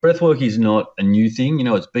breathwork is not a new thing.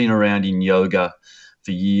 It's been around in yoga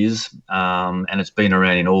for years, and it's been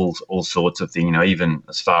around in all sorts of things. Even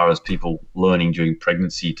as far as people learning during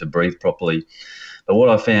pregnancy to breathe properly. But what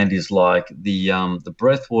I found is like the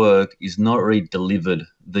breath work is not really delivered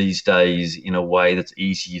these days in a way that's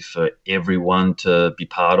easy for everyone to be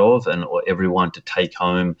part of or everyone to take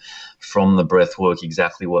home from the breath work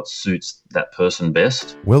exactly what suits that person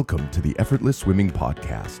best. Welcome to the Effortless Swimming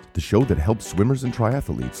Podcast, the show that helps swimmers and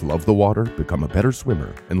triathletes love the water, become a better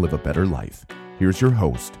swimmer, and live a better life. Here's your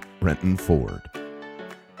host, Brenton Ford.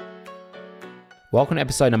 Welcome to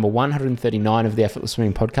episode number 139 of the Effortless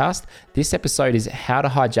Swimming Podcast. This episode is how to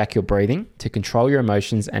hijack your breathing to control your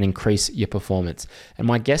emotions and increase your performance. And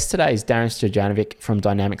my guest today is Darren Stojanovic from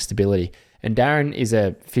Dynamic Stability. And Darren is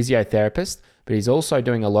a physiotherapist, but he's also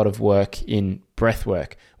doing a lot of work in breath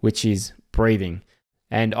work, which is breathing.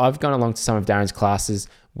 And I've gone along to some of Darren's classes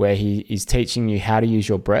where he is teaching you how to use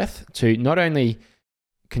your breath to not only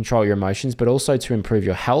control your emotions, but also to improve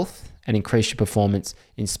your health and increase your performance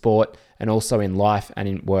in sport and also in life and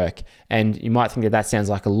in work. And you might think that sounds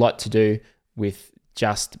like a lot to do with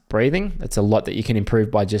just breathing. That's a lot that you can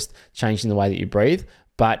improve by just changing the way that you breathe.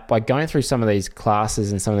 But by going through some of these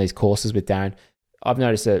classes and some of these courses with Darren, I've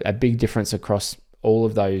noticed a big difference across all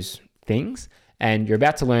of those things. And you're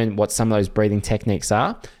about to learn what some of those breathing techniques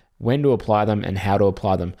are, when to apply them, and how to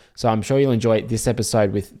apply them. So I'm sure you'll enjoy this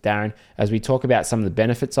episode with Darren as we talk about some of the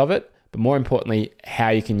benefits of it, but more importantly, how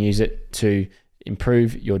you can use it to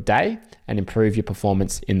improve your day and improve your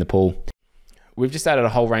performance in the pool. We've just added a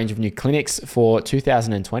whole range of new clinics for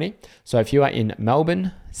 2020. So if you are in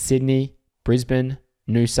Melbourne, Sydney, Brisbane,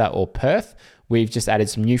 Noosa, or Perth, we've just added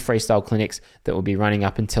some new freestyle clinics that will be running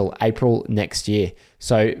up until April next year.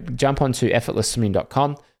 So jump onto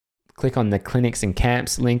effortlessswimming.com, click on the clinics and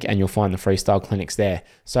camps link, and you'll find the freestyle clinics there.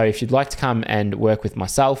 So if you'd like to come and work with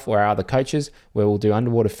myself or our other coaches, where we'll do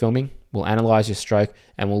underwater filming, we'll analyze your stroke,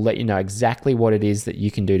 and we'll let you know exactly what it is that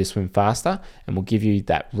you can do to swim faster, and we'll give you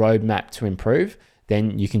that roadmap to improve.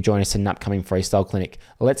 Then you can join us in an upcoming freestyle clinic.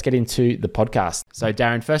 Let's get into the podcast. So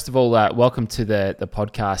Darren, first of all, welcome to the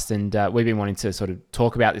podcast. And we've been wanting to sort of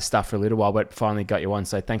talk about this stuff for a little while, but finally got you on.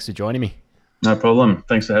 So thanks for joining me. No problem.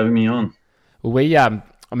 Thanks for having me on. Well,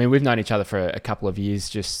 we've known each other for a couple of years,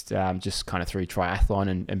 just kind of through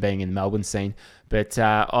triathlon and being in the Melbourne scene. But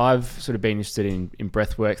I've sort of been interested in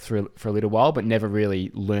breath work for a little while, but never really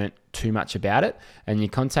learnt too much about it. And you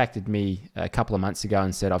contacted me a couple of months ago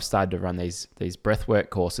and said, I've started to run these breath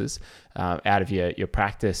work courses out of your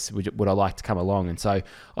practice. Would I like to come along? And so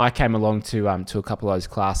I came along to a couple of those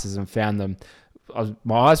classes and found them.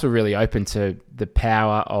 My eyes were really open to the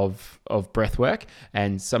power of breath work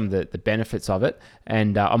and some of the benefits of it.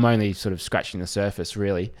 And I'm only sort of scratching the surface,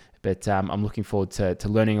 really. But I'm looking forward to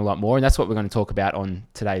learning a lot more. And that's what we're going to talk about on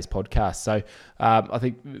today's podcast. So I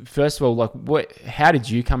think, first of all, how did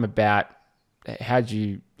you come about? How did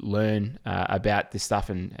you learn about this stuff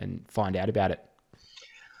and find out about it?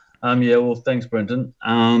 Well, thanks, Brenton.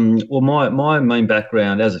 My main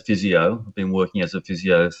background as a physio, I've been working as a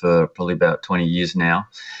physio for probably about 20 years now.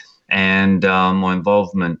 And my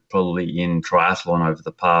involvement probably in triathlon over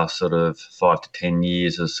the past sort of 5 to 10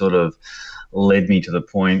 years has sort of led me to the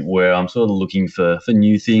point where I'm sort of looking for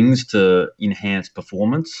new things to enhance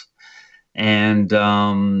performance. And,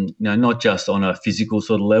 not just on a physical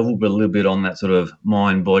sort of level, but a little bit on that sort of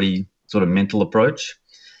mind-body sort of mental approach.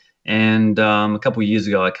 And a couple of years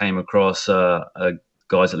ago, I came across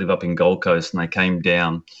guys that live up in Gold Coast, and they came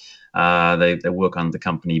down. They work under the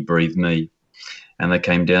company Breathe Me, and they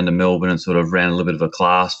came down to Melbourne and sort of ran a little bit of a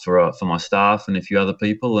class for my staff and a few other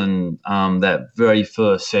people. And that very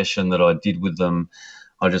first session that I did with them,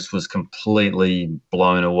 I just was completely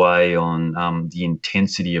blown away on the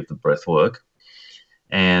intensity of the breath work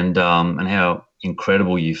and how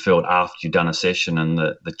incredible you felt after you'd done a session and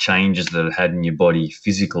the changes that it had in your body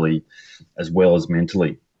physically as well as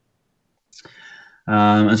mentally.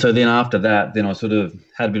 And so then after that, I sort of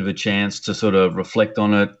had a bit of a chance to sort of reflect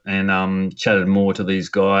on it and chatted more to these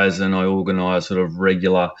guys, and I organised sort of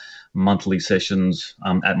regular monthly sessions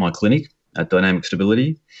at my clinic at Dynamic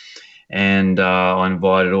Stability. And I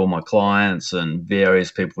invited all my clients and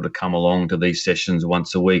various people to come along to these sessions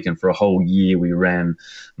once a week. And for a whole year, we ran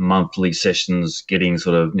monthly sessions, getting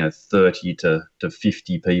sort of 30 to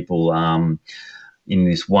 50 people in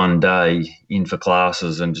this one day in for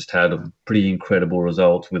classes, and just had a pretty incredible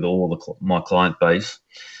results with all of my client base,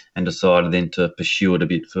 and decided then to pursue it a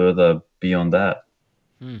bit further beyond that.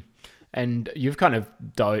 And you've kind of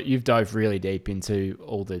dove really deep into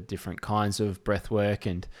all the different kinds of breath work,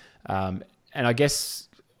 and I guess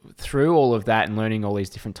through all of that and learning all these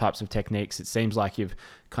different types of techniques, it seems like you've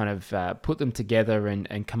kind of put them together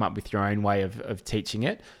and come up with your own way of teaching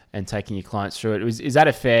it and taking your clients through it. Is that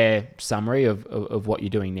a fair summary of what you're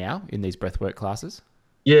doing now in these breathwork classes?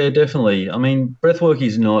 Yeah, definitely. I mean, breathwork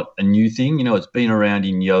is not a new thing. It's been around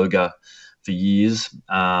in yoga for years,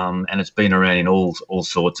 and it's been around in all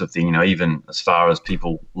sorts of things, even as far as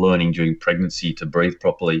people learning during pregnancy to breathe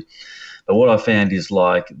properly. But what I found is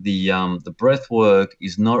like the breath work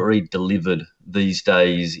is not really delivered these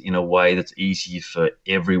days in a way that's easy for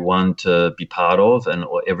everyone to be part of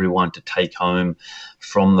or everyone to take home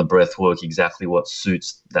from the breath work exactly what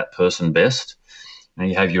suits that person best.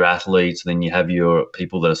 You have your athletes, then you have your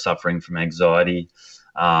people that are suffering from anxiety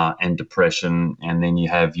and depression, and then you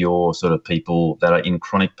have your sort of people that are in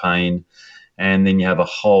chronic pain, and then you have a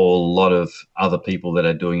whole lot of other people that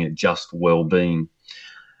are doing it just for well-being.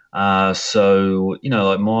 So,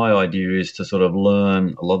 like my idea is to sort of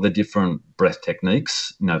learn a lot of the different breath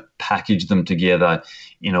techniques, package them together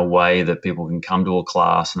in a way that people can come to a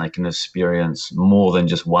class and they can experience more than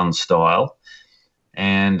just one style,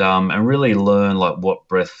 and really learn like what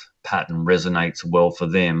breath pattern resonates well for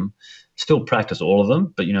them. Still practice all of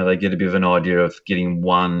them, but, they get a bit of an idea of getting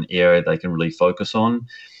one area they can really focus on,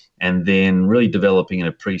 and then really developing an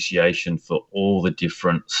appreciation for all the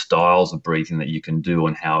different styles of breathing that you can do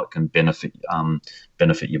and how it can benefit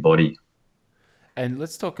your body. And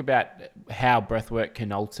let's talk about how breathwork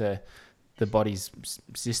can alter the body's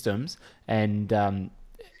systems, and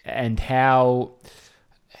how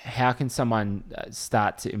can someone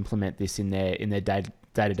start to implement this in their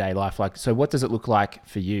day-to-day life? Like, so what does it look like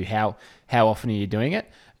for you? How often are you doing it,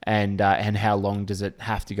 and how long does it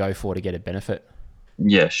have to go for to get a benefit?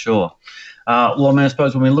 Yeah, sure. Well, I mean, I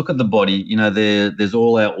suppose when we look at the body, there's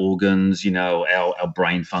all our organs, our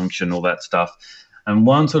brain function, all that stuff. And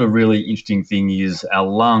one sort of really interesting thing is our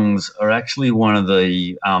lungs are actually one of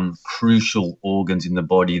the crucial organs in the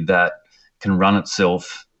body that can run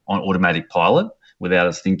itself on automatic pilot without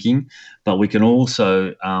us thinking. But we can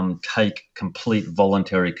also take complete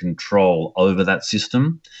voluntary control over that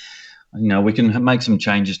system. We can make some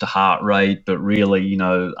changes to heart rate, but really,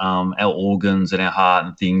 our organs and our heart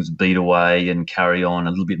and things beat away and carry on a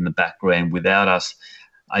little bit in the background without us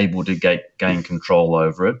able to gain control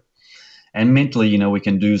over it. And mentally, we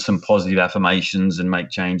can do some positive affirmations and make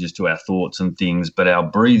changes to our thoughts and things, but our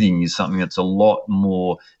breathing is something that's a lot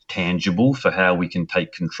more tangible for how we can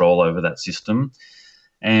take control over that system.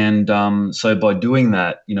 And so by doing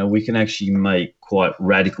that, we can actually make quite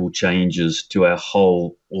radical changes to our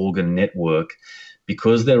whole organ network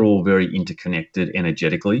because they're all very interconnected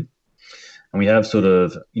energetically. And we have sort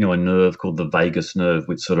of, a nerve called the vagus nerve,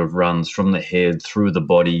 which sort of runs from the head through the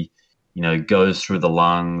body, goes through the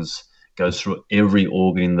lungs, goes through every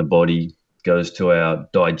organ in the body, goes to our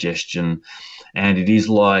digestion. And it is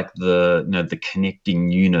like the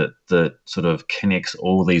connecting unit that sort of connects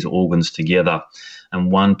all these organs together. And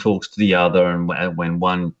one talks to the other, and when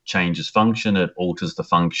one changes function, it alters the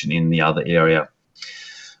function in the other area.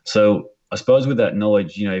 So I suppose with that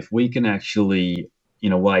knowledge, if we can actually,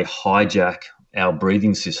 in a way, hijack our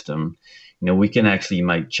breathing system, we can actually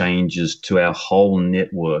make changes to our whole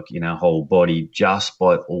network in our whole body just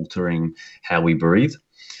by altering how we breathe.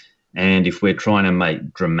 And if we're trying to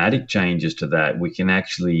make dramatic changes to that, we can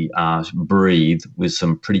actually breathe with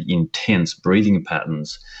some pretty intense breathing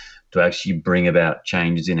patterns to actually bring about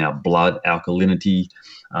changes in our blood alkalinity,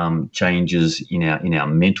 changes in our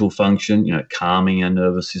mental function, calming our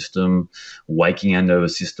nervous system, waking our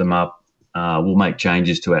nervous system up. We'll make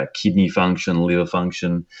changes to our kidney function, liver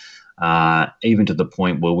function, even to the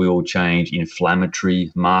point where we will change inflammatory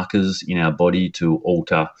markers in our body to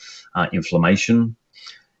alter inflammation.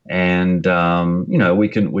 And we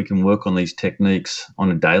can work on these techniques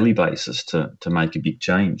on a daily basis to make a big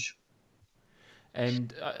change.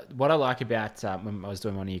 And what I like about when I was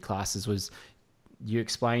doing one of your classes was you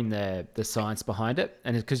explain the science behind it,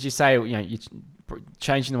 and because you say you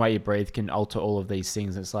changing the way you breathe can alter all of these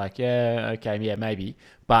things. It's like, yeah, okay, yeah, maybe,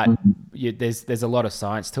 but there's a lot of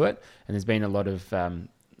science to it, and there's been a lot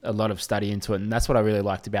of study into it, and that's what I really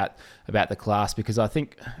liked about the class, because I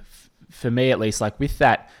think for me at least, like with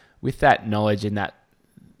that knowledge and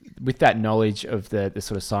with that knowledge of the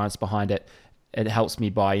sort of science behind it, it helps me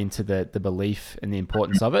buy into the belief and the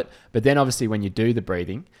importance of it. But then obviously when you do the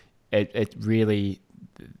breathing, it really,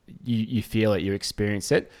 you feel it, you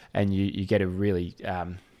experience it, and you get a really,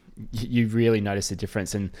 you really notice a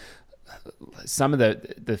difference. And some of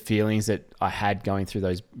the feelings that I had going through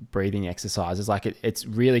those breathing exercises, like it's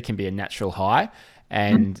really can be a natural high,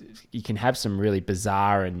 and you can have some really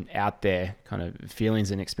bizarre and out there kind of feelings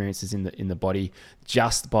and experiences in the body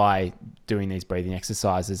just by doing these breathing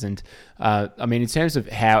exercises. And I mean, in terms of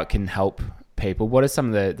how it can help people, what are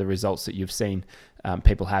some of the results that you've seen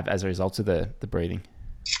people have as a result of the breathing?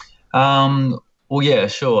 Well, yeah,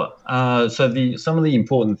 sure. So some of the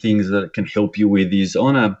important things that it can help you with is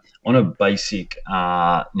on a basic,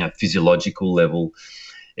 physiological level,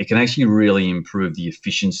 it can actually really improve the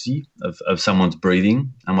efficiency of someone's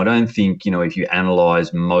breathing. And I don't think, if you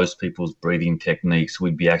analyze most people's breathing techniques,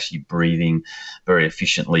 we'd be actually breathing very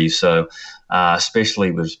efficiently. So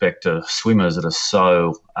especially with respect to swimmers that are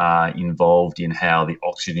so involved in how the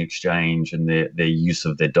oxygen exchange and their use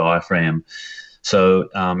of their diaphragm. So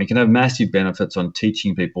it can have massive benefits on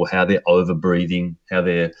teaching people how they're over-breathing, how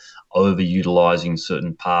they're overutilizing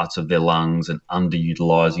certain parts of their lungs and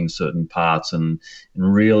underutilizing certain parts, and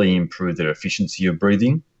really improve their efficiency of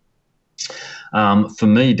breathing. For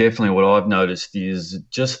me, definitely what I've noticed is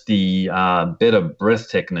just the better breath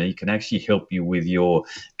technique can actually help you with your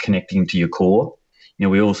connecting to your core.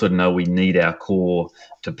 We also know we need our core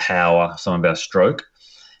to power some of our stroke.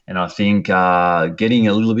 And I think getting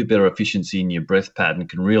a little bit better efficiency in your breath pattern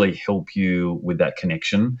can really help you with that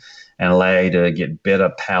connection and allow you to get better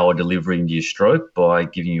power delivery into your stroke by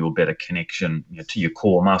giving you a better connection to your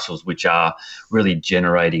core muscles, which are really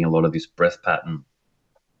generating a lot of this breath pattern.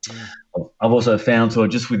 I've also found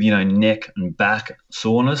just with neck and back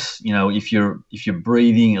soreness, if you're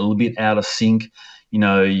breathing a little bit out of sync,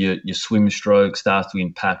 your swim stroke starts to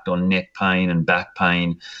impact on neck pain and back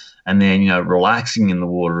pain. And then, relaxing in the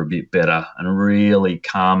water a bit better and really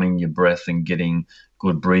calming your breath and getting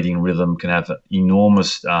good breathing rhythm can have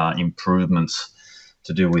enormous improvements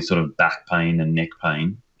to do with sort of back pain and neck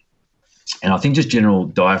pain. And I think just general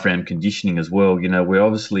diaphragm conditioning as well. We're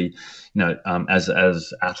obviously,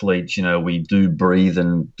 as athletes, we do breathe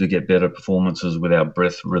and do get better performances with our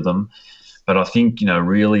breath rhythm. But I think,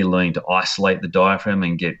 really learning to isolate the diaphragm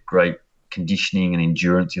and get great conditioning and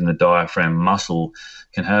endurance in the diaphragm muscle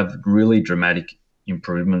can have really dramatic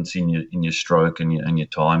improvements in your stroke and your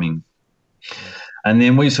timing. And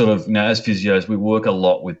then we sort of, as physios, we work a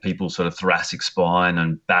lot with people's sort of thoracic spine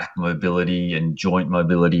and back mobility and joint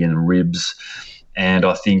mobility and ribs. And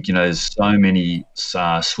I think, there's so many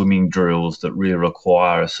swimming drills that really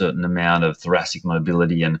require a certain amount of thoracic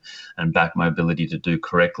mobility and back mobility to do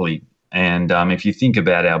correctly. And if you think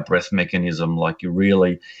about our breath mechanism,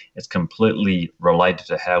 it's completely related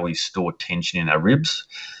to how we store tension in our ribs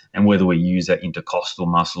and whether we use our intercostal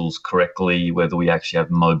muscles correctly, whether we actually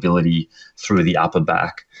have mobility through the upper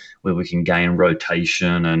back, where we can gain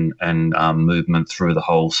rotation and movement through the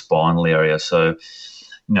whole spinal area. So,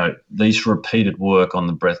 these repeated work on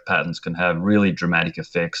the breath patterns can have really dramatic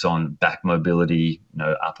effects on back mobility,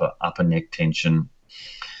 upper neck tension.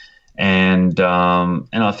 And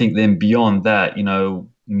I think then beyond that,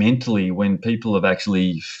 mentally, when people have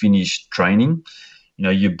actually finished training,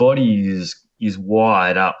 your body is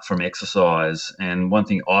wired up from exercise. And one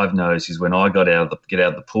thing I've noticed is when I get out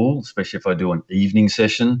of the pool, especially if I do an evening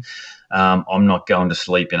session, I'm not going to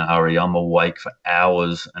sleep in a hurry. I'm awake for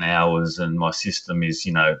hours and hours, and my system is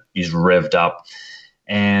revved up.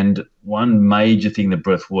 And one major thing that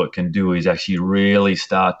breath work can do is actually really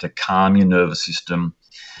start to calm your nervous system.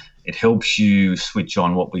 It helps you switch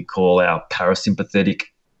on what we call our parasympathetic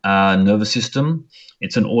nervous system.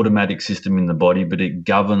 It's an automatic system in the body, but it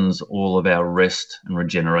governs all of our rest and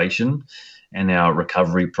regeneration and our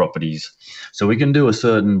recovery properties. So we can do a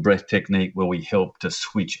certain breath technique where we help to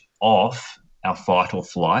switch off our fight or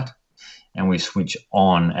flight and we switch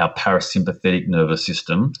on our parasympathetic nervous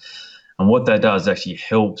system. And what that does actually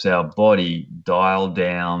helps our body dial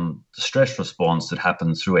down the stress response that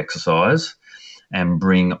happens through exercise and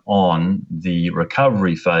bring on the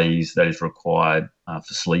recovery phase that is required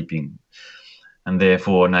for sleeping, and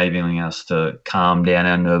therefore enabling us to calm down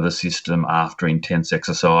our nervous system after intense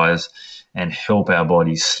exercise and help our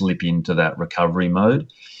body slip into that recovery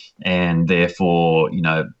mode, and therefore,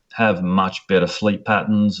 have much better sleep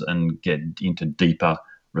patterns and get into deeper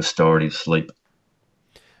restorative sleep.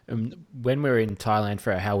 When we were in Thailand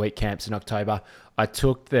for our Hell Week camps in October, I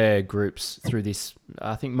took the groups through this.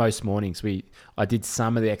 I think most mornings I did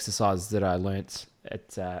some of the exercises that I learnt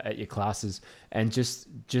at your classes, and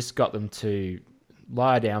just got them to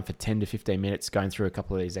lie down for 10 to 15 minutes going through a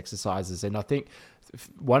couple of these exercises. And I think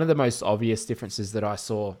one of the most obvious differences that I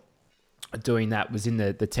saw doing that was in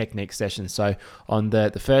the technique session. So on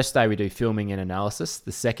the first day we do filming and analysis.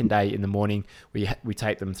 The second day in the morning we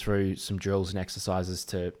take them through some drills and exercises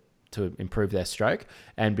to to improve their stroke.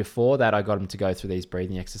 And before that, I got them to go through these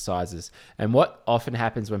breathing exercises. And what often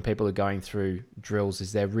happens when people are going through drills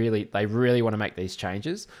is they really want to make these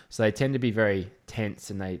changes. So they tend to be very tense,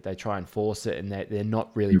 and they try and force it, and they're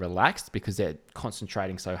not really relaxed because they're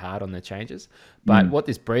concentrating so hard on their changes. But what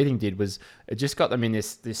this breathing did was it just got them in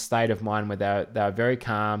this state of mind where they were very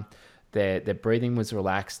calm. Their breathing was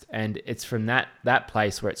relaxed, and it's from that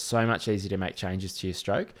place where it's so much easier to make changes to your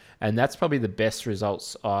stroke. And that's probably the best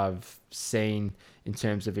results I've seen in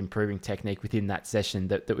terms of improving technique within that session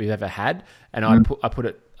that we've ever had. And I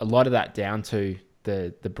put a lot of that down to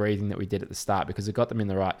the breathing that we did at the start, because it got them in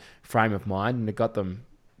the right frame of mind, and it got them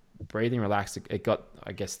breathing relaxed. It got,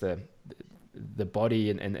 I guess, the body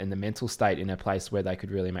and the mental state in a place where they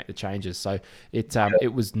could really make the changes. So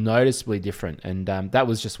it was noticeably different, and that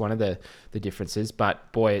was just one of the differences.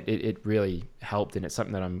 But boy, it really helped, and it's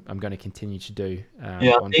something that I'm going to continue to do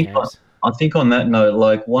on camps. I think on that note,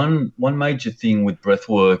 like one major thing with breath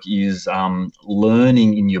work is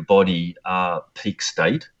learning in your body peak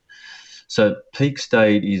state. So peak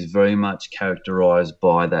state is very much characterized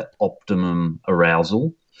by that optimum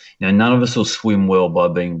arousal. Now, none of us will swim well by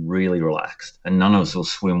being really relaxed, and none of us will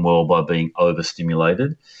swim well by being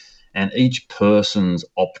overstimulated. And each person's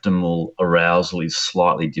optimal arousal is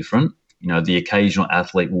slightly different. You know, the occasional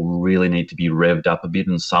athlete will really need to be revved up a bit,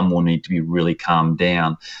 and some will need to be really calmed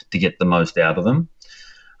down to get the most out of them.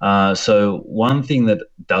 So one thing that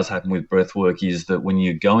does happen with breath work is that when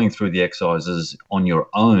you're going through the exercises on your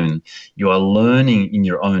own, you are learning in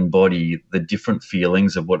your own body the different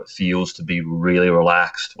feelings of what it feels to be really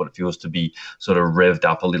relaxed, what it feels to be sort of revved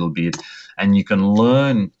up a little bit. And you can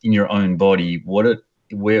learn in your own body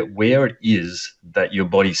where it is that your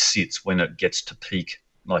body sits when it gets to peak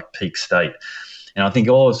state. And I think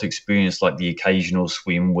all of us experience like the occasional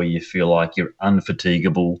swim where you feel like you're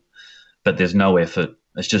unfatigable, but there's no effort.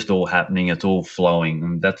 It's just all happening. It's all flowing.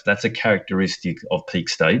 And that's a characteristic of peak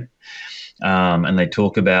state. And they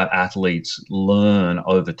talk about athletes learn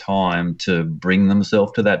over time to bring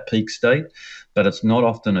themselves to that peak state, but it's not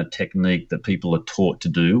often a technique that people are taught to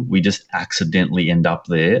do. We just accidentally end up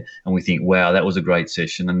there, and we think, wow, that was a great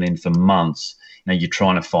session. And then for months, you know, you're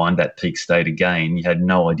trying to find that peak state again. You had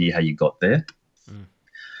no idea how you got there.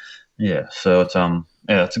 Yeah, so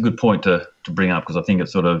it's a good point to bring up, because I think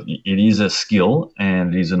it is a skill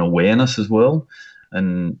and it is an awareness as well,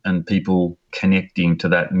 and people connecting to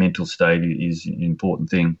that mental state is an important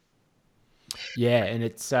thing. Yeah, and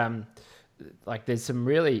it's like there's some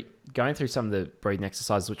really going through some of the breathing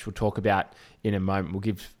exercises, which we'll talk about in a moment.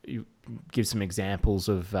 We'll give some examples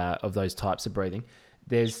of those types of breathing.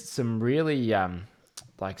 There's some really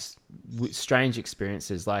strange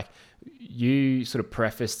experiences. Like you sort of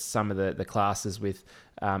prefaced some of the classes with,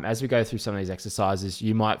 as we go through some of these exercises,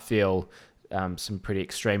 you might feel some pretty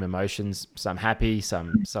extreme emotions, some happy,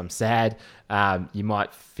 some sad. You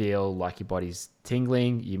might feel like your body's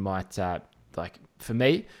tingling. You might, like for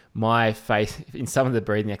me, my face in some of the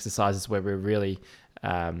breathing exercises where we're really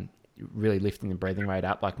lifting the breathing rate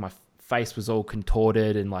up, like my face was all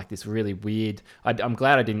contorted and like this really weird. I'm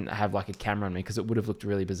glad I didn't have like a camera on me, because it would have looked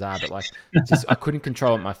really bizarre, but like just I couldn't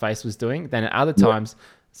control what my face was doing. Then at other times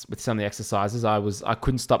with some of the exercises, I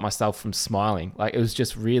couldn't stop myself from smiling. Like it was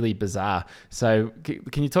just really bizarre. So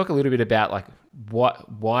can you talk a little bit about like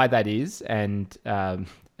why that is, and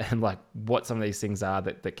like what some of these things are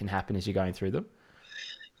that can happen as you're going through them?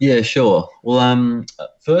 Yeah, sure. Well,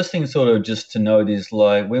 first thing sort of just to note is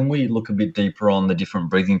like when we look a bit deeper on the different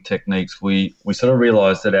breathing techniques, we sort of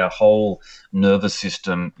realize that our whole nervous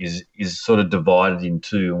system is sort of divided in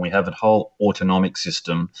two, and we have a whole autonomic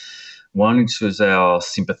system. One which is our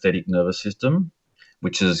sympathetic nervous system,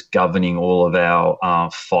 which is governing all of our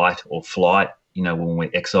fight or flight. You know, when we're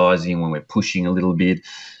exercising, when we're pushing a little bit,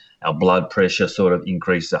 our blood pressure sort of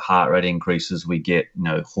increases, the heart rate increases, we get, you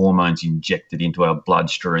know, hormones injected into our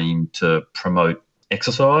bloodstream to promote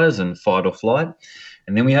exercise and fight or flight.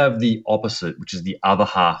 And then we have the opposite, which is the other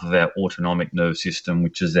half of our autonomic nervous system,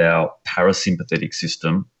 which is our parasympathetic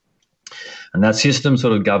system. And that system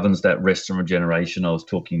sort of governs that rest and regeneration I was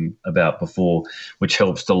talking about before, which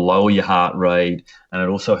helps to lower your heart rate, and it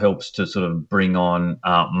also helps to sort of bring on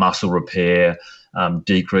muscle repair,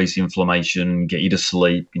 decrease inflammation, get you to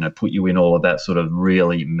sleep, you know, put you in all of that sort of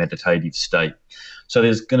really meditative state. So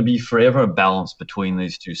there's going to be forever a balance between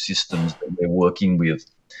these two systems that we're working with.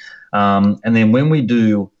 And then when we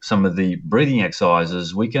do some of the breathing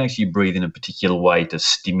exercises, we can actually breathe in a particular way to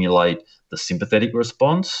stimulate the sympathetic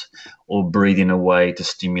response, or breathe in a way to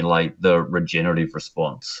stimulate the regenerative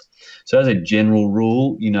response. So as a general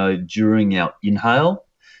rule, you know, during our inhale,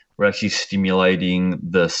 we're actually stimulating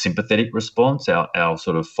the sympathetic response, our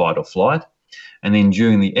sort of fight or flight. And then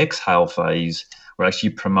during the exhale phase, we're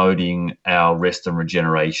actually promoting our rest and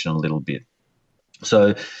regeneration a little bit.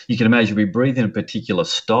 So you can imagine we breathe in a particular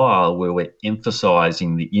style where we're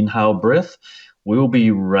emphasizing the inhale breath. We'll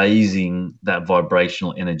be raising that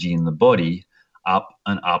vibrational energy in the body up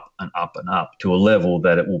and up and up and up to a level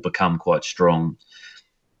that it will become quite strong.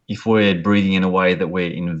 If we're breathing in a way that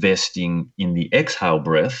we're investing in the exhale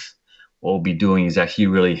breath, what we'll be doing is actually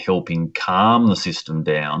really helping calm the system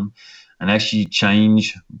down and actually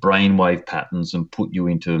change brainwave patterns and put you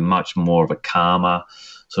into much more of a calmer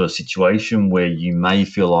sort of situation where you may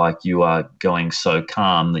feel like you are going so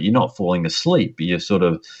calm that you're not falling asleep, but you sort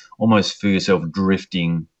of almost feel yourself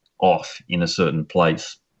drifting off in a certain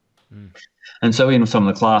place. And so in some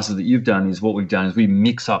of the classes that you've done, is what we've done is we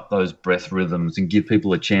mix up those breath rhythms and give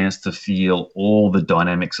people a chance to feel all the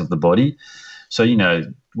dynamics of the body. So,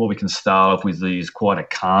 what we can start off with is quite a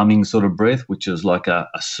calming sort of breath, which is like a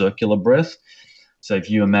circular breath. So if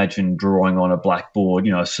you imagine drawing on a blackboard,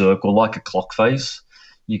 a circle like a clock face,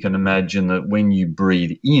 you can imagine that when you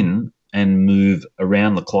breathe in and move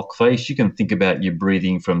around the clock face, you can think about you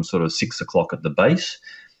breathing from sort of 6 o'clock at the base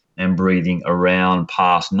and breathing around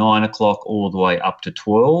past 9 o'clock all the way up to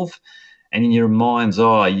 12. And in your mind's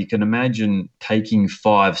eye, you can imagine taking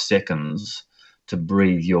 5 seconds to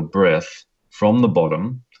breathe your breath from the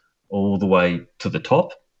bottom all the way to the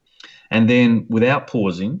top. And then without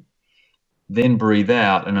pausing, then breathe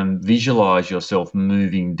out and then visualize yourself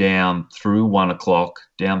moving down through 1 o'clock,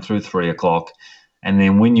 down through 3 o'clock. And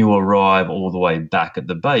then when you arrive all the way back at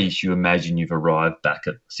the base, you imagine you've arrived back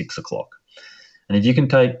at 6 o'clock. And if you can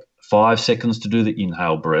take 5 seconds to do the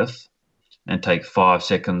inhale breath and take 5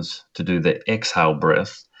 seconds to do the exhale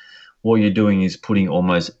breath, what you're doing is putting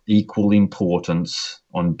almost equal importance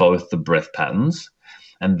on both the breath patterns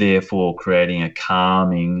and therefore creating a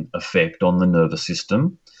calming effect on the nervous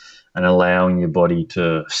system and allowing your body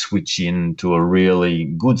to switch into a really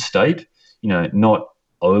good state, not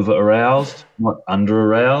over-aroused, not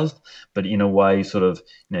under-aroused, but in a way sort of,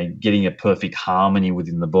 getting a perfect harmony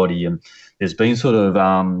within the body. And there's been sort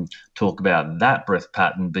of talk about that breath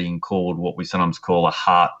pattern being called what we sometimes call a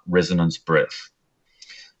heart resonance breath.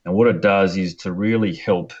 And what it does is to really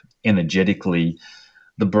help energetically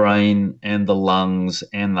the brain and the lungs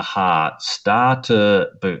and the heart start to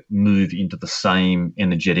move into the same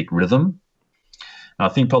energetic rhythm. And I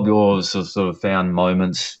think probably all of us have sort of found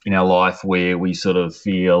moments in our life where we sort of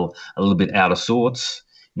feel a little bit out of sorts.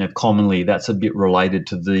 Commonly that's a bit related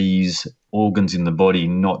to these organs in the body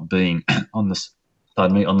not being on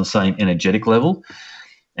the same energetic level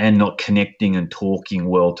and not connecting and talking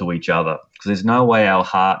well to each other. Because there's no way our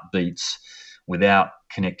heart beats without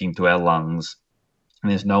connecting to our lungs. And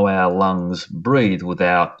there's no way our lungs breathe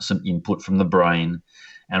without some input from the brain.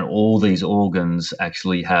 And all these organs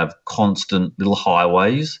actually have constant little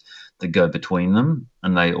highways that go between them.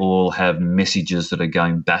 And they all have messages that are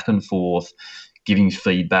going back and forth, giving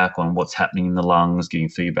feedback on what's happening in the lungs, giving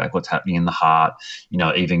feedback what's happening in the heart,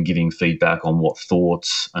 even giving feedback on what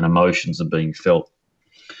thoughts and emotions are being felt.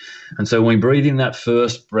 And so when we breathe in that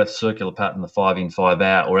first breath circular pattern, the 5 in, 5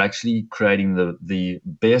 out, we're actually creating the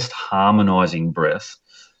best harmonizing breath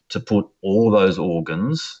to put all those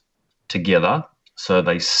organs together so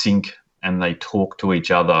they sync and they talk to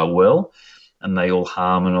each other well and they all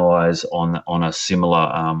harmonize on a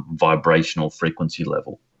similar vibrational frequency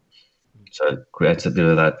level. So it creates a bit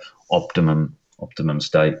of that optimum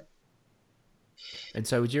state. And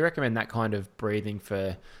so would you recommend that kind of breathing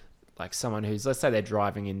for like someone who's, let's say they're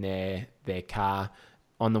driving in their car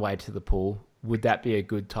on the way to the pool? Would that be a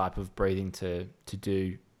good type of breathing to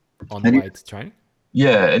do on the way to training?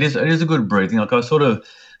 Yeah, it is a good breathing. Like I sort of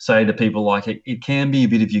say to people, like it can be a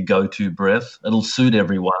bit of your go-to breath. It'll suit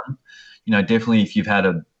everyone. Definitely if you've had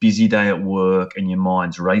a busy day at work and your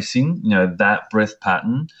mind's racing, that breath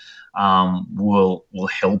pattern will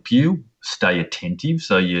help you stay attentive.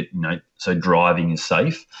 So so driving is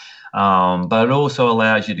safe. But it also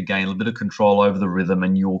allows you to gain a little bit of control over the rhythm,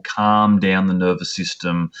 and you'll calm down the nervous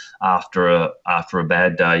system after a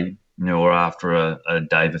bad day, or after a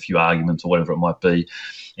day of a few arguments or whatever it might be.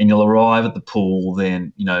 And you'll arrive at the pool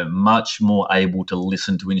then, much more able to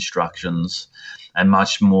listen to instructions and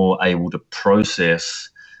much more able to process,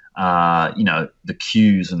 the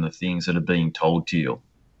cues and the things that are being told to you.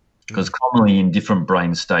 Because commonly in different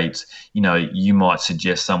brain states, you might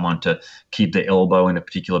suggest someone to keep their elbow in a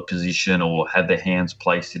particular position or have their hands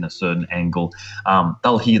placed in a certain angle.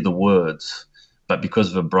 They'll hear the words, but because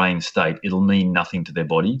of a brain state, it'll mean nothing to their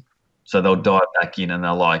body. So they'll dive back in and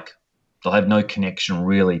they're like, They'll have no connection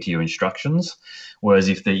really to your instructions. Whereas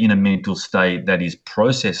if they're in a mental state that is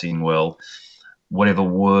processing well, whatever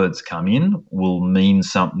words come in will mean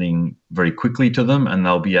something very quickly to them, and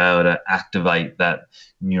they'll be able to activate that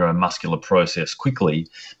neuromuscular process quickly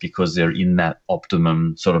because they're in that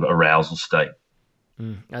optimum sort of arousal state.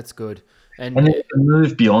 That's good. And then to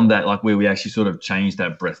move beyond that, like where we actually sort of change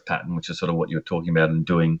that breath pattern, which is sort of what you're talking about, and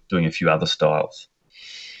doing a few other styles.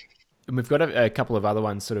 And we've got a couple of other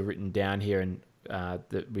ones sort of written down here and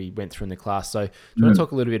that we went through in the class. So do you want to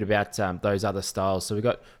talk a little bit about those other styles? So we've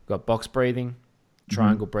got box breathing,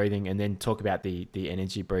 triangle breathing, and then talk about the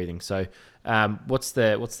energy breathing. So what's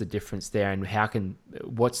the difference there, and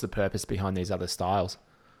what's the purpose behind these other styles?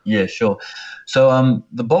 Yeah, sure. So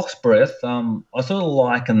the box breath, I sort of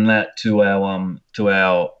liken that to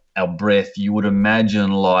our breath. You would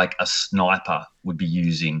imagine like a sniper would be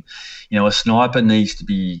using. A sniper needs to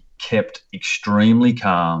be kept extremely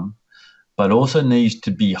calm, but also needs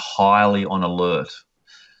to be highly on alert.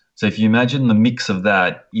 So if you imagine the mix of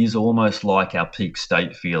that is almost like our peak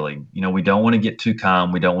state feeling. We don't want to get too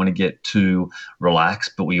calm, we don't want to get too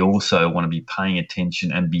relaxed, but we also want to be paying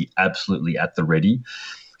attention and be absolutely at the ready.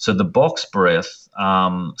 So the box breath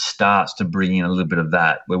starts to bring in a little bit of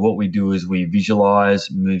that, where what we do is we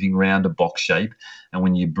visualize moving around a box shape. And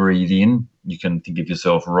when you breathe in, you can think of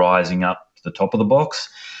yourself rising up to the top of the box.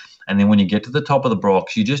 And then when you get to the top of the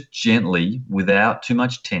box, you just gently, without too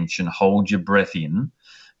much tension, hold your breath in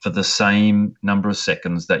for the same number of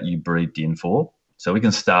seconds that you breathed in for. So we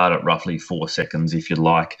can start at roughly 4 seconds if you'd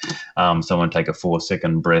like. Someone take a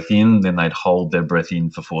 4-second breath in, then they'd hold their breath in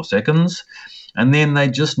for 4 seconds. And then they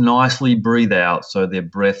just nicely breathe out. So their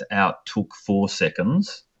breath out took 4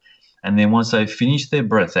 seconds. And then once they finish their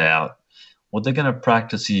breath out, what they're going to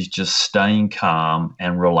practice is just staying calm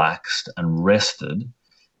and relaxed and rested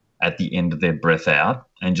at the end of their breath out,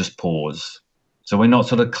 and just pause. So we're not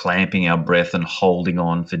sort of clamping our breath and holding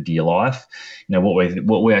on for dear life.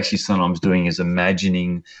 What we're actually sometimes doing is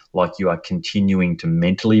imagining like you are continuing to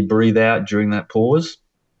mentally breathe out during that pause.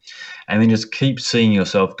 And then just keep seeing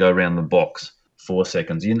yourself go around the box. 4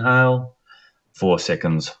 seconds inhale, 4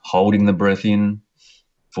 seconds holding the breath in,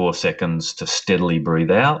 4 seconds to steadily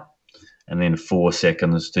breathe out, and then 4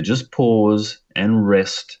 seconds to just pause and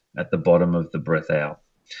rest at the bottom of the breath out.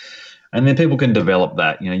 And then people can develop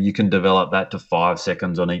that. You can develop that to 5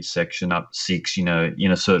 seconds on each section, up 6. In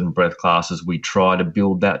a certain breath classes, we try to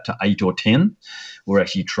build that to 8 or 10. We're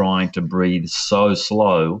actually trying to breathe so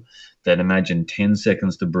slow that imagine 10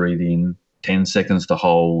 seconds to breathe in, 10 seconds to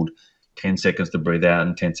hold, 10 seconds to breathe out,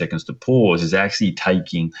 and 10 seconds to pause is actually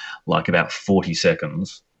taking like about 40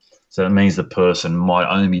 seconds. So that means the person might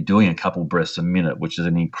only be doing a couple breaths a minute, which is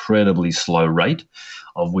an incredibly slow rate,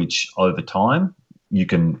 of which over time you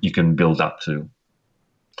can build up to.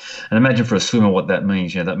 And imagine for a swimmer what that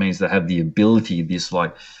means. That means they have the ability, it's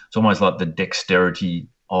almost like the dexterity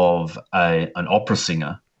of an opera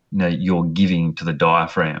singer, you're giving to the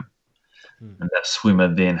diaphragm. And that swimmer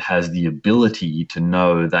then has the ability to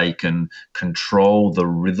know they can control the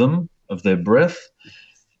rhythm of their breath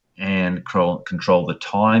and control the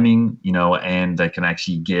timing, and they can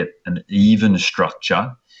actually get an even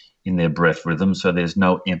structure in their breath rhythm. So there's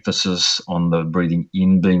no emphasis on the breathing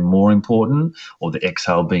in being more important or the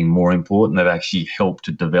exhale being more important. They've actually helped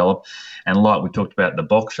to develop. And like we talked about the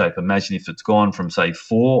box shape, imagine if it's gone from say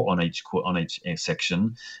 4 on each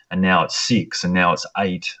section, and now it's 6, and now it's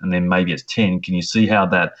 8, and then maybe it's 10. Can you see how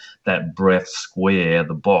that breath square,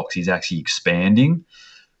 the box, is actually expanding?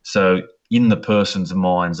 So in the person's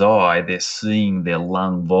mind's eye, they're seeing their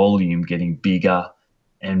lung volume getting bigger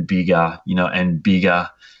and bigger, and bigger.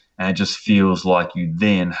 And it just feels like you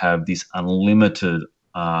then have this unlimited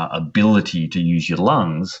ability to use your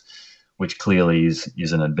lungs, which clearly is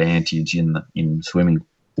an advantage in swimming.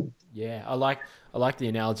 Yeah, I like the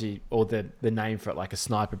analogy or the name for it, like a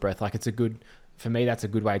sniper breath. Like for me, that's a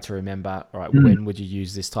good way to remember, all right, when would you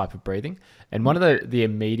use this type of breathing? And one of the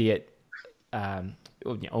immediate,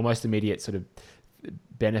 almost immediate sort of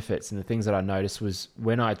benefits and the things that I noticed was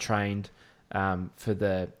when I trained for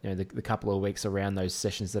the couple of weeks around those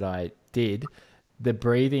sessions that I did, the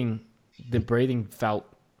breathing felt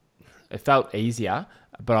easier,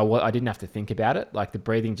 but I didn't have to think about it. Like the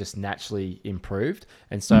breathing just naturally improved,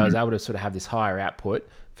 and so I was able to sort of have this higher output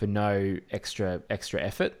for no extra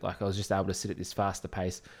effort. Like I was just able to sit at this faster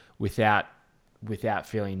pace without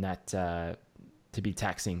feeling that to be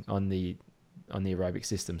taxing on the aerobic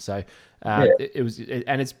system. So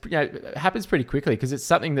it happens pretty quickly because it's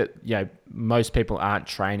something that most people aren't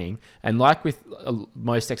training. And like with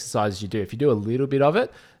most exercises you do, if you do a little bit of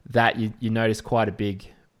it, that you notice quite a big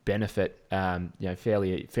benefit,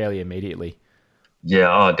 fairly immediately.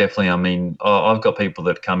 Yeah, oh, definitely. I mean, I've got people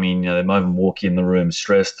that come in, they might even walk in the room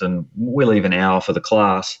stressed, and we'll leave an hour for the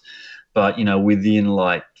class. But, within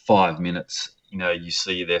like 5 minutes, you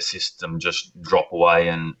see their system just drop away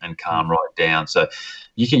and calm right down. So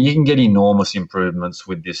you can get enormous improvements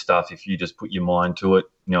with this stuff if you just put your mind to it,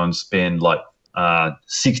 and spend like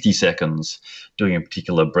 60 seconds doing a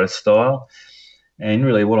particular breath style. And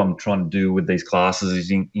really what I'm trying to do with these classes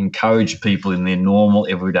is encourage people in their normal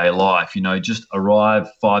everyday life, just arrive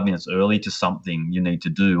 5 minutes early to something you need to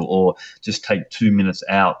do, or just take 2 minutes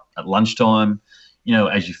out at lunchtime.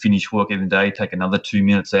 As you finish work every day, take another 2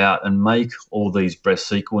 minutes out and make all these breath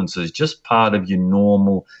sequences just part of your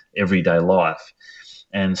normal everyday life,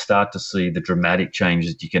 and start to see the dramatic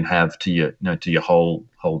changes you can have to your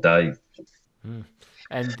whole day.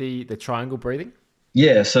 And the triangle breathing?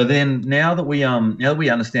 Yeah, so then now that we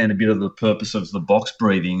understand a bit of the purpose of the box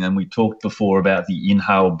breathing, and we talked before about the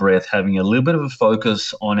inhale breath having a little bit of a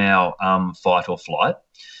focus on our fight or flight,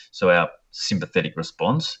 so our sympathetic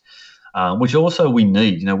response, which also we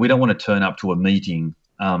need. We don't want to turn up to a meeting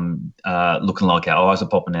looking like our eyes are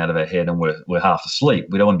popping out of our head and we're half asleep.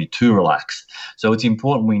 We don't want to be too relaxed. So it's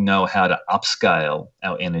important we know how to upscale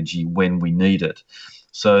our energy when we need it.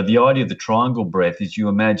 So the idea of the triangle breath is you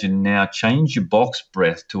imagine now change your box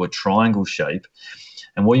breath to a triangle shape.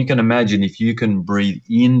 And what you can imagine, if you can breathe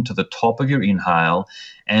into the top of your inhale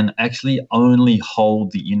and actually only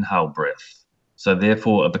hold the inhale breath. So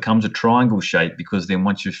therefore it becomes a triangle shape, because then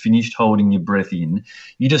once you've finished holding your breath in,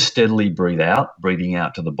 you just steadily breathe out, breathing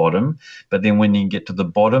out to the bottom. But then when you get to the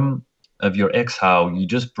bottom of your exhale, you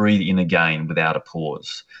just breathe in again without a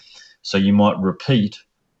pause. So you might repeat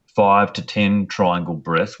 5 to 10 triangle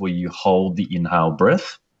breaths where you hold the inhale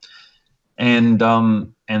breath, and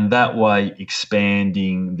that way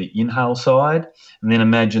expanding the inhale side. And then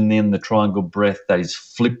imagine then the triangle breath that is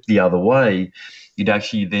flipped the other way, you'd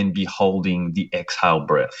actually then be holding the exhale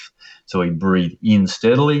breath. So we breathe in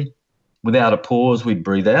steadily without a pause, we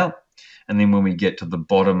breathe out, and then when we get to the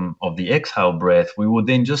bottom of the exhale breath, we will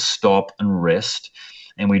then just stop and rest,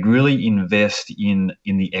 and we'd really invest in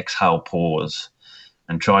the exhale pause.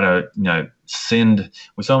 And try to,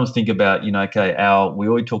 we sometimes think about, we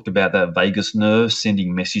already talked about that vagus nerve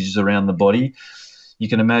sending messages around the body. You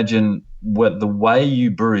can imagine the way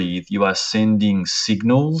you breathe, you are sending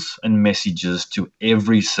signals and messages to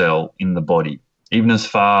every cell in the body, even as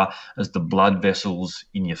far as the blood vessels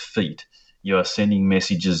in your feet. You are sending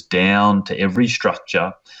messages down to every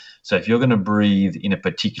structure. So if you're going to breathe in a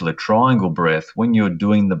particular triangle breath, when you're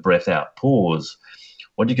doing the breath out pause,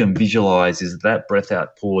 what you can visualize is that breath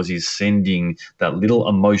out pause is sending that little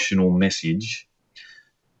emotional message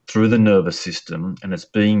through the nervous system, and it's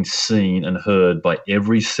being seen and heard by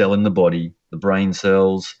every cell in the body, the brain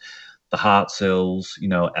cells, the heart cells,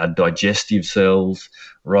 our digestive cells,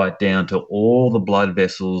 right down to all the blood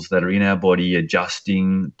vessels that are in our body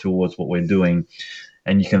adjusting towards what we're doing.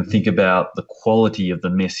 And you can think about the quality of the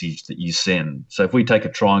message that you send. So if we take a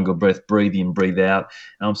triangle breath, breathe in, breathe out,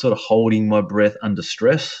 and I'm sort of holding my breath under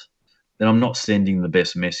stress, then I'm not sending the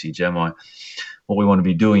best message, am I? What we want to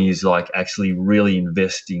be doing is like actually really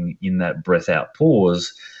investing in that breath out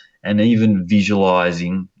pause, and even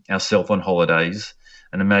visualizing ourselves on holidays.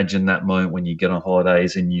 And imagine that moment when you get on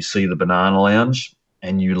holidays and you see the banana lounge,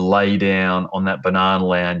 and you lay down on that banana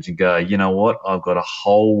lounge and go, you know what, I've got a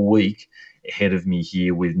whole week ahead of me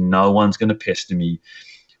here with no one's going to pester me.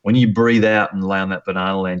 When you breathe out and lay on that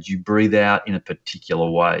banana lounge, you breathe out in a particular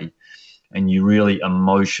way, and you really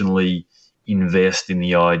emotionally invest in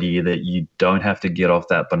the idea that you don't have to get off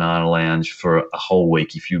that banana lounge for a whole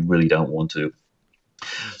week if you really don't want to.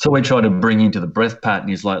 So we try to bring into the breath pattern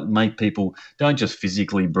is like make people don't just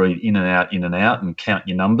physically breathe in and out and count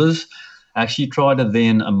your numbers. Actually try to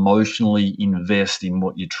then emotionally invest in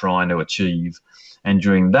what you're trying to achieve. And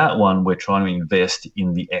during that one, we're trying to invest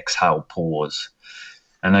in the exhale pause.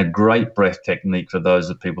 And a great breath technique for those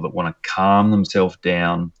of people that want to calm themselves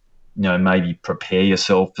down, maybe prepare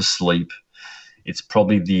yourself for sleep. It's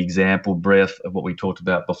probably the example breath of what we talked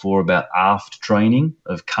about before about aft training,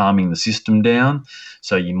 of calming the system down.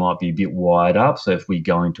 So you might be a bit wired up. So if we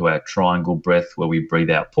go into our triangle breath where we breathe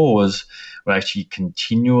out pause, we're actually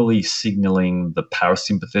continually signaling the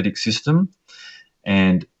parasympathetic system.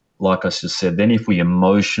 And like I just said, then if we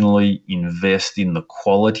emotionally invest in the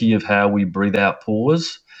quality of how we breathe out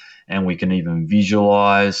pause, and we can even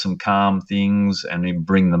visualize some calm things and then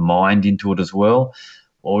bring the mind into it as well,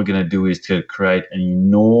 what we're going to do is to create an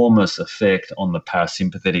enormous effect on the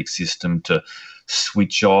parasympathetic system to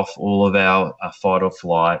switch off all of our fight or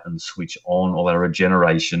flight and switch on all our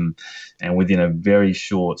regeneration. And within a very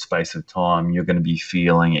short space of time, you're going to be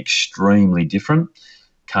feeling extremely different,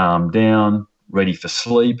 calm down, ready for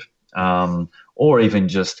sleep, or even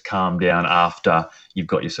just calm down after you've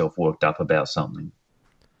got yourself worked up about something.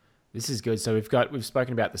 This is good. So we've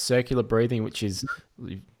spoken about the circular breathing, which is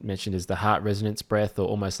you mentioned as the heart resonance breath, or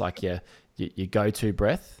almost like your go-to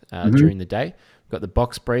breath during the day. We've got the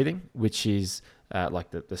box breathing, which is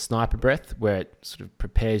like the sniper breath, where it sort of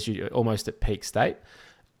prepares you almost at peak state.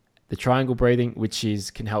 The triangle breathing, which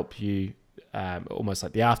can help you almost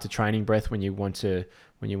like the after training breath when you want to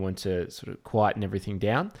sort of quieten everything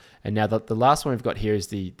down. And now the last one we've got here is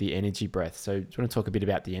the energy breath. So do you want to talk a bit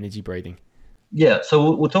about the energy breathing? Yeah,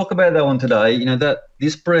 so we'll talk about that one today. You know, that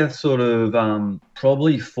this breath sort of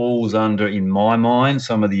probably falls under, in my mind,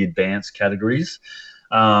 some of the advanced categories,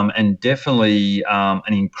 and definitely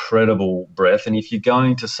an incredible breath. And if you're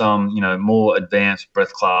going to some, more advanced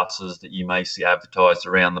breath classes that you may see advertised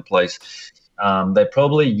around the place, they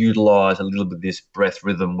probably utilize a little bit of this breath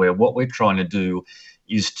rhythm, where what we're trying to do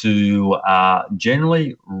is to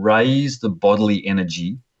generally raise the bodily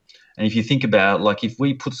energy. And if you think about, like, if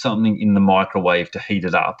we put something in the microwave to heat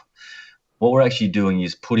it up, what we're actually doing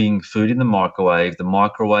is putting food in the microwave. The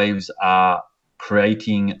microwaves are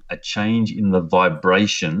creating a change in the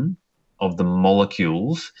vibration of the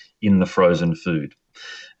molecules in the frozen food.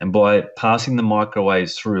 And by passing the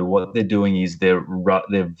microwaves through, what they're doing is they're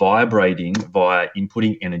vibrating via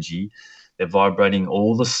inputting energy. They're vibrating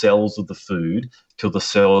all the cells of the food till the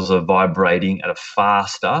cells are vibrating at a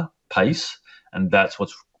faster pace, and that's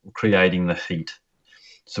what's creating the heat.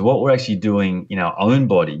 So what we're actually doing in our own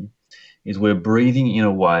body is we're breathing in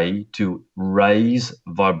a way to raise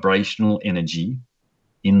vibrational energy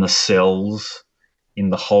in the cells, in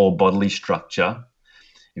the whole bodily structure.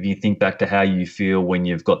 If you think back to how you feel when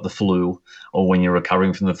you've got the flu, or when you're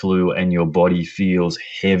recovering from the flu and your body feels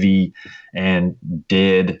heavy and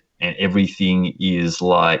dead and everything is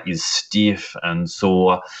stiff and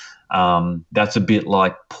sore, that's a bit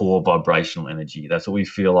like poor vibrational energy. That's what we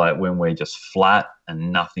feel like when we're just flat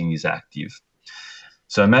and nothing is active.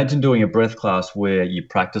 So imagine doing a breath class where you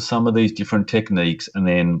practice some of these different techniques, and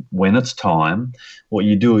then when it's time, what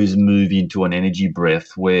you do is move into an energy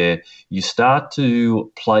breath where you start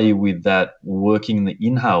to play with that, working the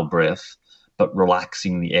inhale breath, but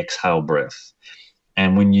relaxing the exhale breath.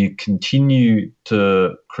 And when you continue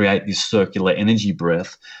to create this circular energy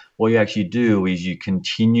breath, what you actually do is you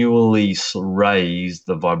continually raise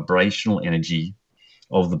the vibrational energy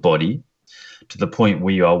of the body to the point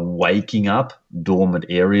where you are waking up dormant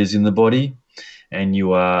areas in the body, and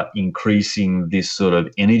you are increasing this sort of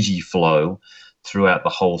energy flow throughout the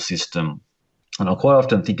whole system. And I quite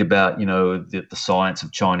often think about, the science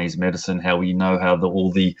of Chinese medicine, how we know how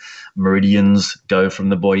all the meridians go from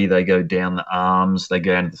the body. They go down the arms, they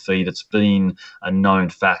go down to the feet. It's been a known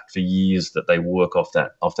fact for years that they work off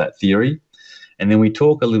that theory. And then we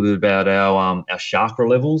talk a little bit about our chakra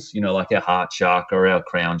levels, like our heart chakra, our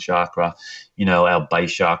crown chakra, our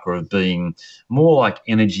base chakra, being more like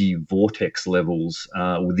energy vortex levels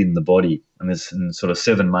within the body. And there's sort of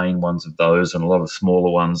 7 main ones of those and a lot of smaller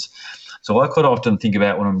ones. So I quite often think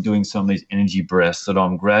about, when I'm doing some of these energy breaths, that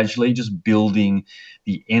I'm gradually just building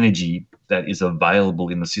the energy that is available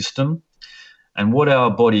in the system. And what our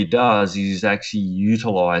body does is actually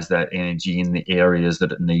utilize that energy in the areas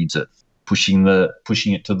that it needs it. Pushing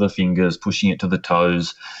it to the fingers, pushing it to the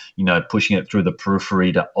toes, pushing it through the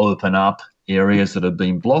periphery to open up areas that have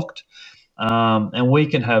been blocked. And we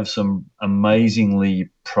can have some amazingly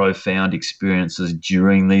profound experiences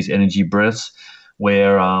during these energy breaths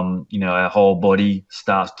where, our whole body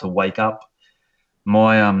starts to wake up.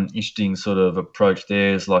 My interesting sort of approach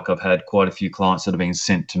there is, like, I've had quite a few clients that have been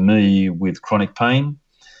sent to me with chronic pain.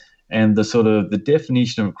 And the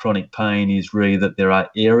definition of chronic pain is really that there are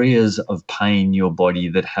areas of pain in your body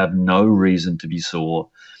that have no reason to be sore.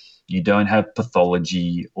 You don't have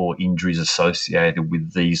pathology or injuries associated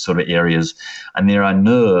with these sort of areas. And there are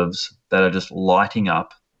nerves that are just lighting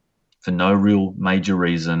up for no real major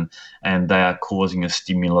reason, and they are causing a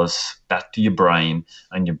stimulus back to your brain,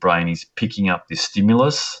 and your brain is picking up this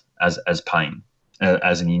stimulus as pain,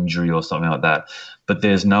 as an injury or something like that. But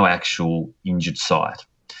there's no actual injured site.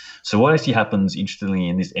 So what actually happens, interestingly,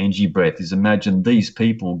 in this energy breath is, imagine these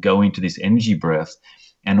people go into this energy breath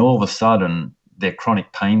and all of a sudden their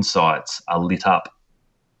chronic pain sites are lit up.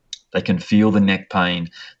 They can feel the neck pain.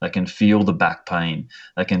 They can feel the back pain.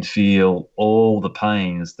 They can feel all the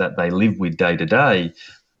pains that they live with day to day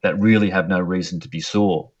that really have no reason to be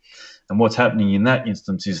sore. And what's happening in that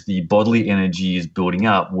instance is the bodily energy is building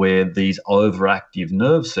up where these overactive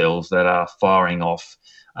nerve cells that are firing off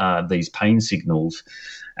these pain signals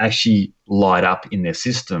actually light up in their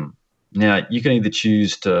system. Now, you can either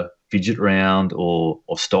choose to fidget around or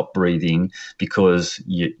stop breathing because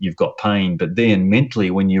you've got pain. But then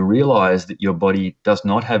mentally, when you realize that your body does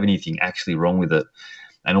not have anything actually wrong with it,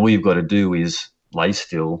 and all you've got to do is lay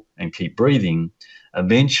still and keep breathing,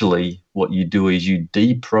 eventually what you do is you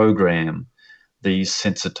deprogram these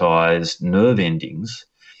sensitized nerve endings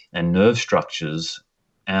and nerve structures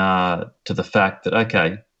to the fact that,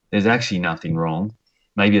 okay, there's actually nothing wrong.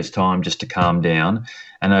 Maybe it's time just to calm down.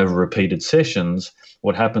 And over repeated sessions,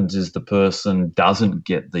 what happens is the person doesn't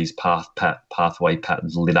get these pathway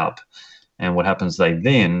patterns lit up. And what happens, they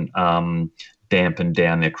then dampen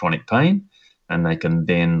down their chronic pain, and they can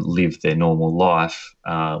then live their normal life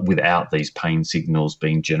without these pain signals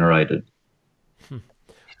being generated.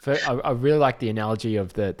 I really like the analogy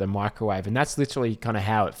of the microwave, and that's literally kind of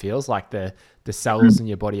how it feels. Like the cells in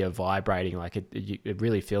your body are vibrating. Like it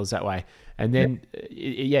really feels that way. And then,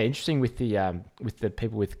 interesting with the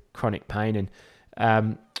people with chronic pain.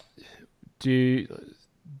 And do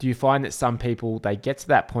you find that some people, they get to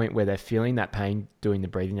that point where they're feeling that pain doing the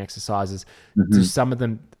breathing exercises? Mm-hmm. Do some of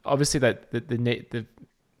them, obviously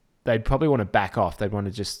they'd probably want to back off. They'd want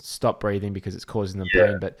to just stop breathing because it's causing them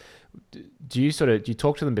pain. But do you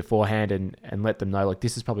talk to them beforehand and let them know, like,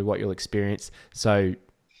 this is probably what you'll experience. So,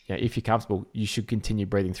 if you're comfortable, you should continue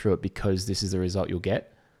breathing through it because this is the result you'll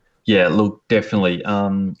get? Yeah, look, definitely.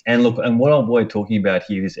 And what we're talking about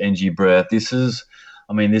here, this energy breath, this is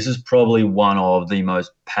probably one of the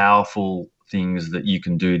most powerful things that you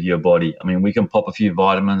can do to your body. I mean, we can pop a few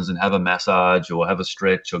vitamins and have a massage or have a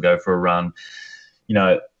stretch or go for a run.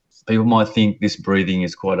 People might think this breathing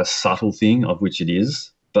is quite a subtle thing, of which it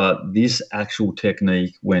is, but this actual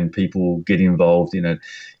technique, when people get involved in it,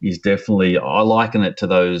 is definitely, I liken it to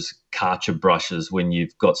those Karcher brushes when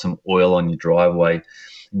you've got some oil on your driveway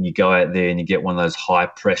and you go out there and you get one of those high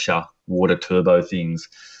pressure water turbo things.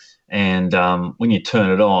 And when you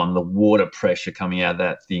turn it on, the water pressure coming out of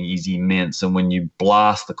that thing is immense. And when you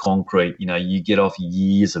blast the concrete, you get off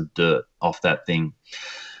years of dirt off that thing.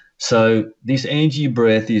 So this energy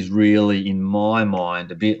breath is really, in my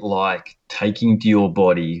mind, a bit like taking to your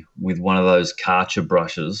body with one of those Karcher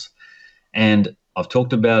brushes. And I've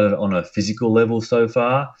talked about it on a physical level so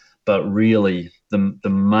far, but really the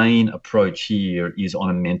main approach here is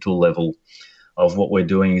on a mental level of what we're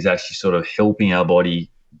doing is actually sort of helping our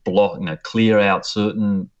body clear out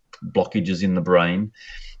certain blockages in the brain.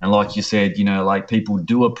 And like you said, like people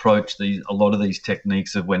do approach a lot of these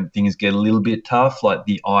techniques of when things get a little bit tough. Like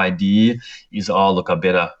the idea is, oh, look, I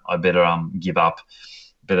better give up,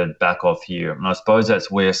 better back off here. And I suppose that's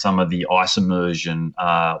where some of the ice immersion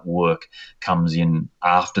work comes in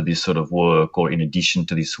after this sort of work, or in addition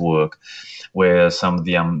to this work, where some of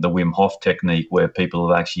the Wim Hof technique, where people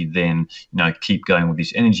have actually then keep going with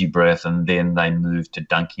this energy breath, and then they move to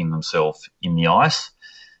dunking themselves in the ice.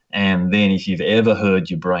 And then if you've ever heard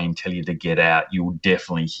your brain tell you to get out, you'll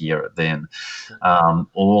definitely hear it then.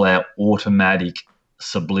 All our automatic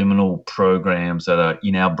subliminal programs that are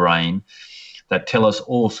in our brain that tell us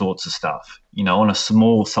all sorts of stuff. On a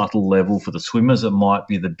small, subtle level for the swimmers, it might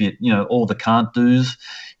be the bit, all the can't do's,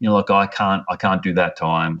 like I can't do that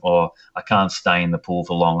time, or I can't stay in the pool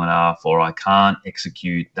for long enough, or I can't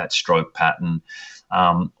execute that stroke pattern.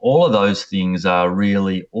 All of those things are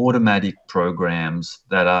really automatic programs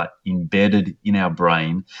that are embedded in our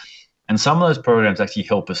brain. And some of those programs actually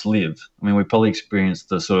help us live. I mean, we probably experienced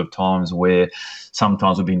the sort of times where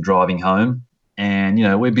sometimes we've been driving home and,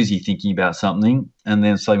 we're busy thinking about something, and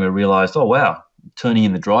then suddenly we realized, oh, wow, turning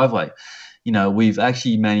in the driveway, we've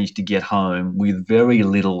actually managed to get home with very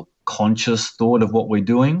little conscious thought of what we're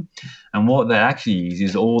doing. And what that actually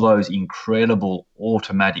is all those incredible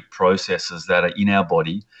automatic processes that are in our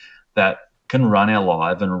body that can run our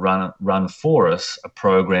life and run for us a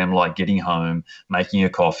program like getting home, making a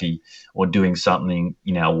coffee, or doing something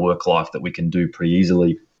in our work life that we can do pretty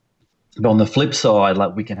easily. But on the flip side,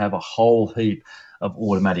 like, we can have a whole heap of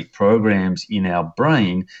automatic programs in our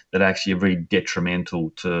brain that actually are very detrimental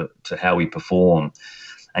to how we perform.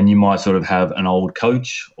 And you might sort of have an old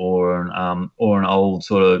coach or an old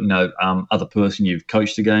sort of other person you've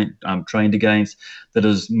coached against, trained against, that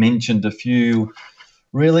has mentioned a few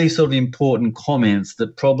really sort of important comments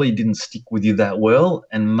that probably didn't stick with you that well,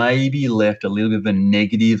 and maybe left a little bit of a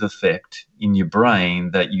negative effect in your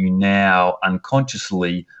brain that you now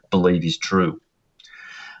unconsciously believe is true.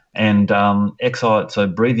 And so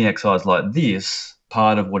breathing exercise like this,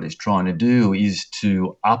 part of what it's trying to do is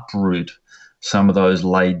to uproot some of those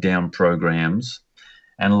laid down programs.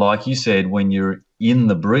 And like you said, when you're in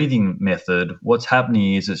the breathing method, what's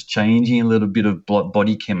happening is it's changing a little bit of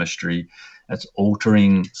body chemistry. It's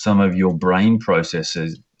altering some of your brain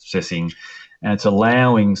processing, and it's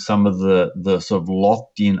allowing some of the sort of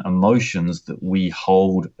locked in emotions that we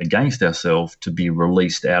hold against ourselves to be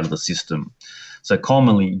released out of the system. So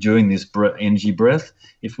commonly during this energy breath,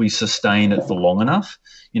 if we sustain it for long enough,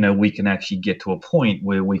 we can actually get to a point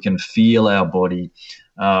where we can feel our body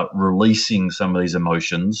releasing some of these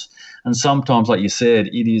emotions. And sometimes, like you said,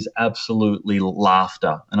 it is absolutely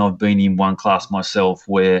laughter. And I've been in one class myself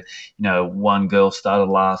where, one girl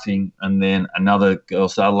started laughing and then another girl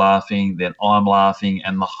started laughing, then I'm laughing,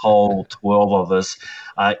 and the whole 12 of us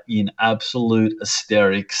are in absolute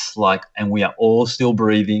hysterics, and we are all still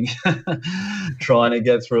breathing, trying to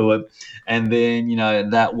get through it. And then,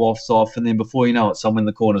 that wafts off, and then before you know it, someone in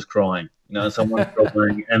the corner's crying. Someone's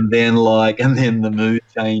crying, and then the mood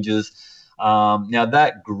changes. Now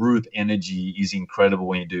that group energy is incredible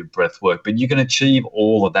when you do breath work, but you can achieve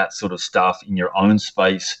all of that sort of stuff in your own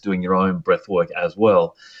space, doing your own breath work as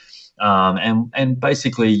well. And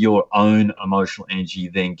basically your own emotional energy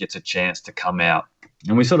then gets a chance to come out.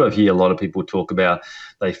 And we sort of hear a lot of people talk about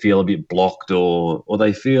they feel a bit blocked or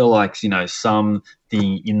they feel like,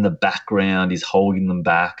 something in the background is holding them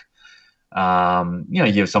back. You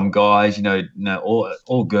have some guys,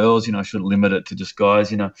 all girls, I shouldn't limit it to just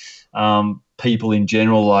guys, people in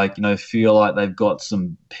general, feel like they've got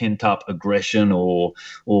some pent up aggression or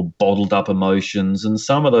bottled up emotions. And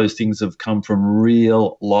some of those things have come from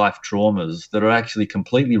real life traumas that are actually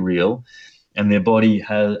completely real. And their body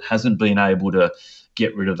hasn't been able to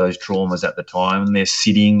get rid of those traumas at the time. And they're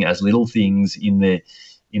sitting as little things in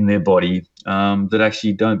their body that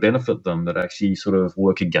actually don't benefit them, that actually sort of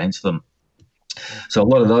work against them. So a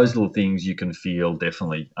lot of those little things you can feel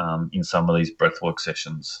definitely in some of these breathwork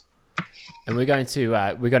sessions. And we're going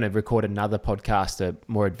to record another podcast, a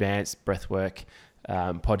more advanced breathwork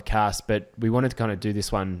podcast, but we wanted to kind of do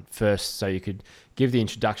this one first so you could give the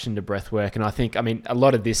introduction to breathwork. And I think, a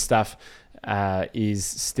lot of this stuff is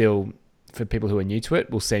still, for people who are new to it,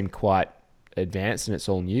 will seem quite advanced and it's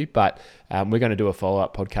all new, but we're going to do a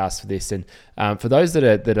follow-up podcast for this. And for those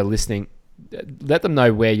that are listening, let them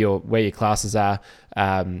know where your classes are,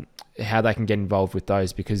 how they can get involved with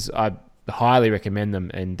those, because I highly recommend them.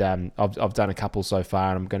 And I've done a couple so far,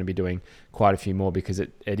 and I'm going to be doing quite a few more because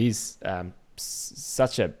it is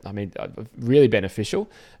really beneficial.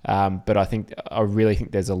 But I really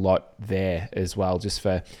think there's a lot there as well, just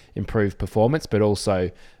for improved performance, but also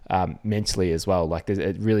mentally as well.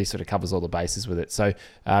 It really sort of covers all the bases with it. So if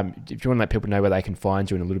you want to let people know where they can find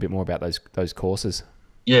you and a little bit more about those courses.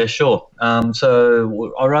 Yeah, sure.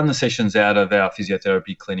 So I run the sessions out of our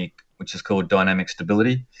physiotherapy clinic, which is called Dynamic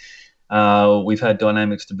Stability. We've had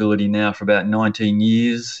Dynamic Stability now for about 19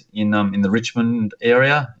 years in the Richmond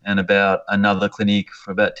area, and about another clinic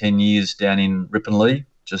for about 10 years down in Ripponlea,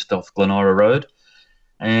 just off Glenora Road.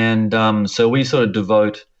 And so we sort of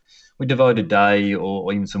devote a day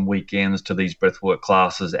or even some weekends to these breathwork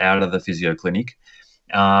classes out of the physio clinic.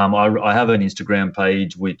 I have an Instagram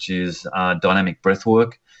page, which is Dynamic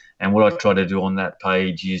Breathwork. And what I try to do on that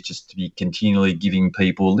page is just to be continually giving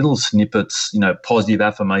people little snippets, positive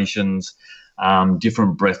affirmations,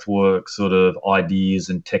 different breathwork sort of ideas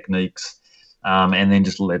and techniques, and then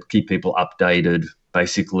just keep people updated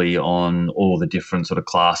basically on all the different sort of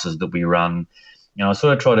classes that we run. I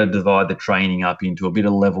sort of try to divide the training up into a bit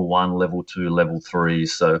of level 1, level 2, level 3.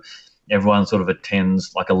 So everyone sort of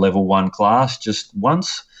attends like a level 1 class just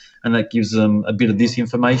once, and that gives them a bit of this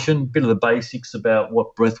information, a bit of the basics about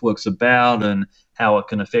what breathwork's about and how it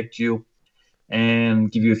can affect you,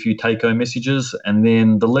 and give you a few take-home messages. And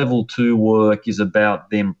then the level 2 work is about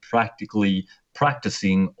them practically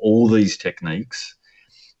practicing all these techniques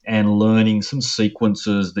and learning some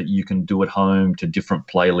sequences that you can do at home to different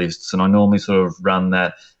playlists. And I normally sort of run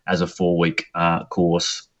that as a 4-week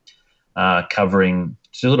course, covering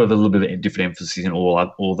sort of a little bit of different emphasis in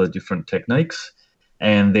all the different techniques.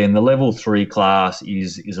 And then the level 3 class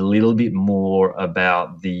is a little bit more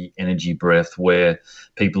about the energy breath, where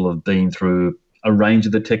people have been through a range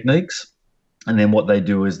of the techniques. And then what they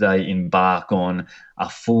do is they embark on a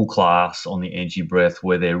full class on the energy breath,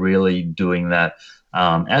 where they're really doing that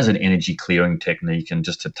as an energy clearing technique, and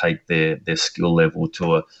just to take their skill level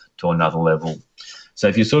to another level. So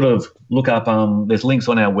if you sort of look up, there's links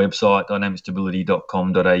on our website,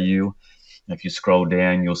 dynamicstability.com.au. If you scroll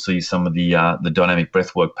down, you'll see some of the Dynamic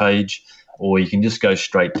Breathwork page, or you can just go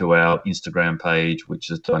straight to our Instagram page, which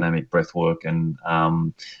is Dynamic Breathwork, and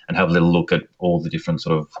have a little look at all the different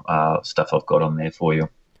sort of stuff I've got on there for you.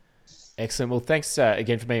 Excellent. Well, thanks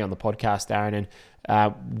again for being on the podcast, Darren.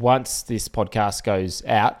 And once this podcast goes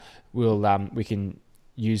out, we can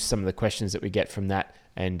use some of the questions that we get from that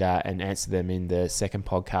and answer them in the second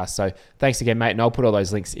podcast. So thanks again, mate. And I'll put all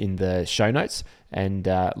those links in the show notes, and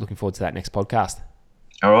looking forward to that next podcast.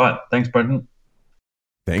 All right. Thanks, Brendan.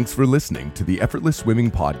 Thanks for listening to the Effortless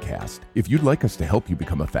Swimming Podcast. If you'd like us to help you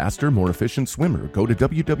become a faster, more efficient swimmer, go to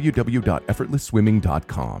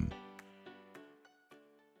www.effortlessswimming.com.